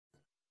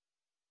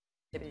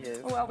It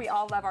is. Well, we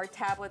all love our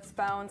tablets,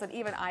 phones, and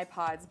even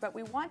iPods, but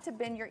we want to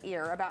bend your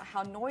ear about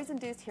how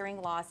noise-induced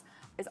hearing loss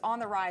is on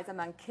the rise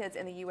among kids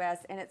in the U.S.,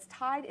 and it's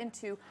tied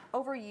into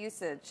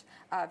overusage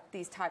of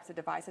these types of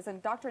devices.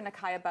 And Dr.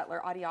 Naikai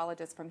Butler,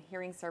 audiologist from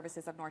Hearing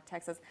Services of North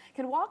Texas,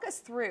 can walk us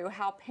through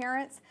how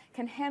parents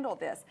can handle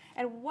this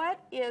and what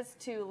is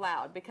too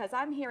loud, because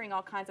I'm hearing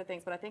all kinds of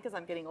things, but I think as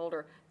I'm getting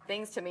older,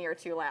 things to me are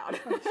too loud.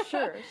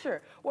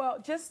 Sure. Well,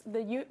 just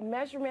the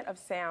measurement of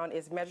sound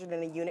is measured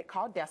in a unit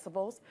called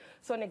decibels.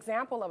 So an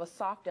example of a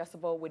soft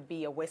decibel would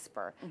be a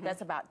whisper.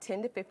 That's about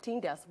 10 to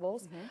 15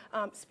 decibels.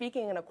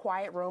 Speaking in a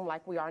quiet room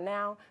like we are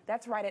now,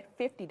 that's right at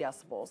 50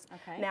 decibels.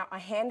 Now, a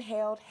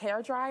handheld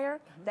hair dryer,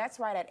 that's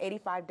right at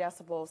 85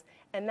 decibels,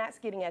 and that's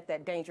getting at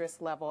that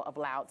dangerous level of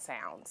loud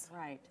sounds.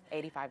 Right.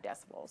 85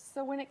 decibels.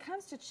 So when it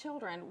comes to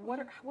children, what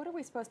are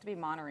we supposed to be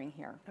monitoring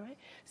here? All right.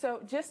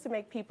 So just to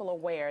make people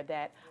aware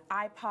that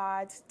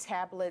iPods,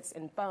 tablets,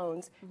 and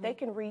phones, they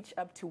can reach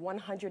up to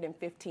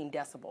 115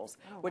 decibels,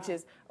 which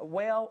is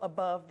well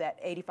above that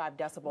 85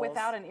 decibels.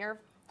 Without an ear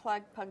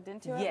plug plugged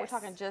into it? Yes. We're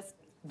talking just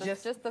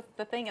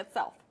the thing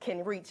itself.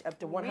 Can reach up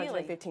to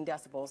 115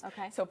 decibels.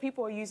 Okay. So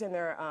people are using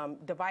their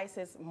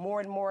devices more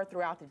and more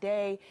throughout the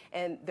day,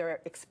 and they're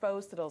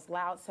exposed to those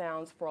loud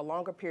sounds for a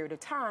longer period of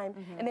time,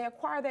 and they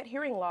acquire that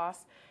hearing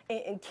loss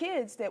in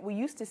kids that we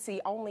used to see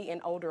only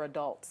in older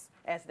adults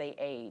as they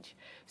age.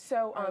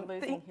 So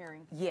losing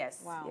hearing.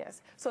 Yes. Wow.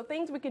 Yes. So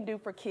things we can do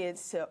for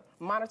kids to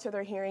monitor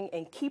their hearing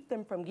and keep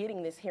them from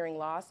getting this hearing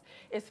loss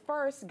is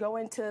first go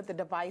into the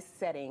device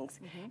settings.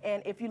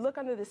 And if you look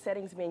under the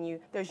settings menu,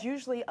 there's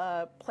usually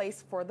a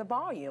place for the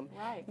volume.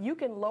 Right. You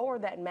can lower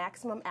that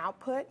maximum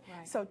output.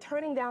 Right. So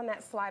turning down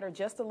that slider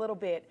just a little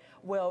bit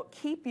will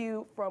keep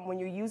you from, when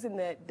you're using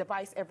the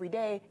device every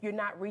day, you're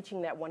not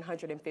reaching that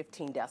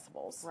 115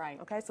 decibels. Right.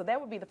 Okay, so that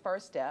would be the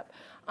first step.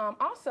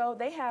 Also,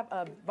 they have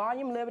a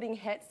volume limiting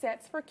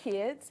headsets for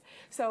kids.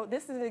 So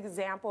this is an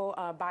example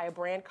by a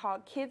brand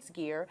called Kids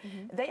Gear.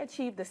 They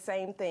achieve the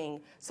same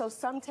thing. So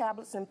some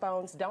tablets and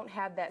phones don't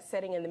have that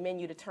setting in the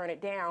menu to turn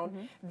it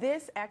down.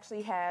 This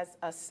actually has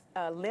a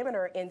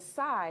limiter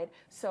inside,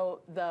 so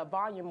the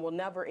volume will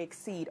never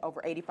exceed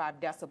over 85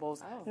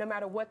 decibels, no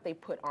matter what they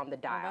put on the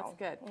dial. Oh,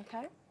 that's good.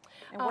 Okay.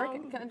 And where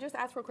can I just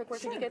ask real quick, where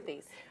can you get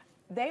these?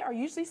 They are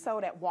usually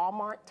sold at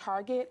Walmart,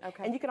 Target,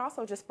 and you can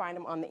also just find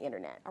them on the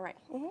internet. All right.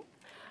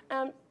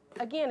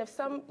 Again, if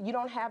you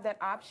don't have that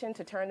option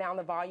to turn down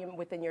the volume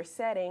within your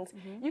settings,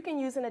 you can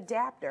use an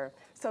adapter.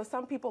 So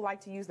some people like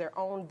to use their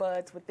own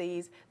buds with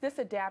these. This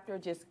adapter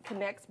just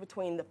connects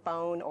between the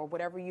phone or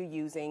whatever you're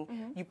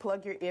using. You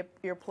plug your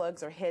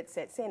earplugs or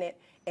headsets in it,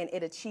 and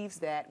it achieves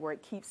that where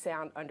it keeps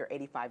sound under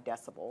 85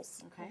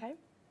 decibels. Okay.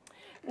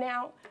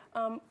 Now,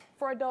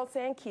 for adults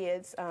and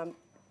kids,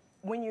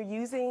 when you're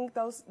using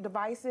those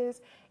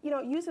devices,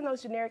 using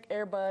those generic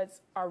earbuds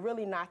are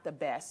really not the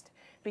best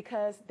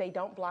because they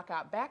don't block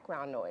out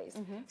background noise.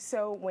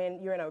 So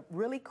when you're in a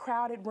really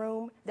crowded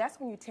room, that's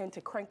when you tend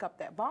to crank up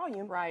that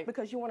volume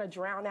because you want to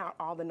drown out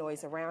all the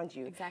noise around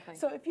you. Exactly.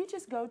 So if you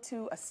just go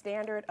to a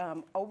standard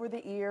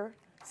over-the-ear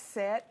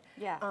set,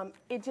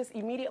 it just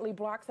immediately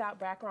blocks out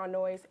background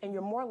noise, and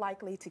you're more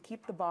likely to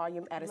keep the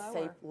volume at a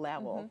safe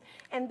level.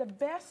 And the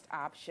best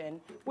option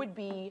would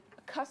be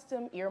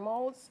custom ear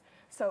molds.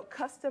 So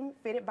custom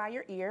fitted by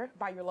your ear,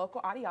 by your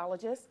local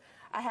audiologist.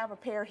 I have a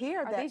pair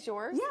here. Are these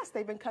yours? Yes,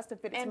 they've been custom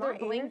fitted to my ear.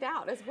 And they're blinged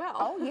out as well.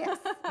 Oh, yes.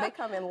 They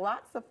come in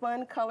lots of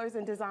fun colors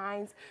and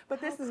designs. But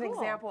this is an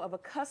example of a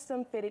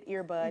custom fitted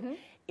earbud.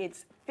 It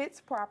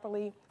fits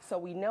properly, so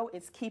we know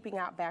it's keeping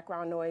out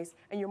background noise,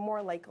 and you're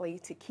more likely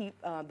to keep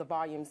the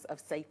volumes of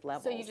safe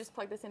levels. So you just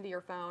plug this into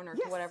your phone or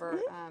whatever.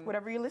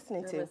 Whatever you're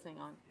listening to.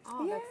 On.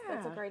 Oh,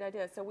 that's a great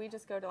idea. So we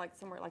just go to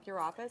somewhere like your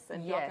office,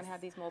 and y'all can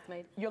have these molds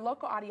made? Your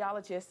local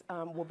audiologist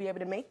will be able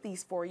to make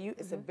these for you.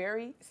 It's a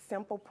very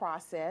simple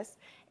process.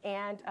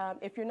 And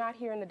if you're not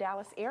here in the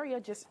Dallas area,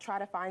 just try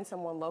to find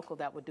someone local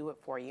that will do it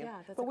for you.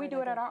 Yeah, but we do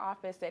it at our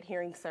office at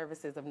Hearing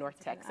Services of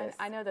North Texas.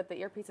 I know that the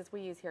earpieces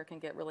we use here can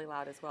get really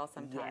loud as well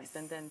sometimes. Yes.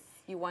 And then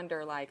you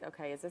wonder, like,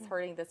 okay, is this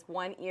hurting this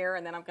one ear,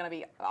 and then I'm going to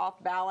be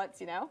off balance,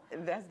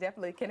 That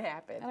definitely can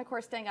happen. And of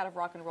course, staying out of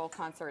rock and roll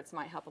concerts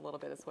might help a little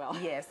bit as well.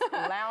 Yes,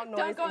 loud noise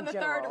Don't go in the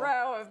general. third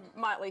row of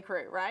Motley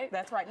Crue, right?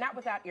 That's right, not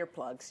without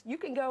earplugs. You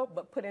can go,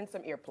 but put in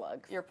some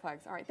earplugs.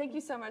 Earplugs. All right. Thank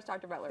you so much,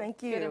 Dr. Butler.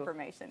 Thank you. Good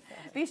information.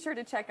 Be sure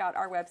to check out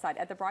our website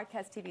at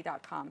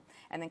thebroadcasttv.com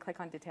and then click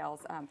on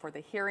details for the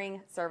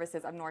Hearing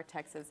Services of North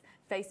Texas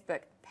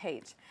Facebook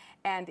page.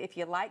 And if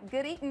you like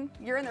good eating,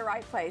 you're in the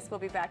right place. We'll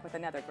be back with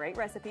another great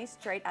recipe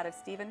straight out of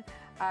Stephen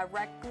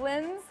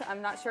Recklin's.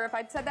 I'm not sure if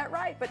I said that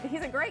right, but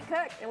he's a great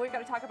cook, and we've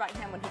got to talk about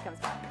him when he comes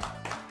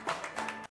back.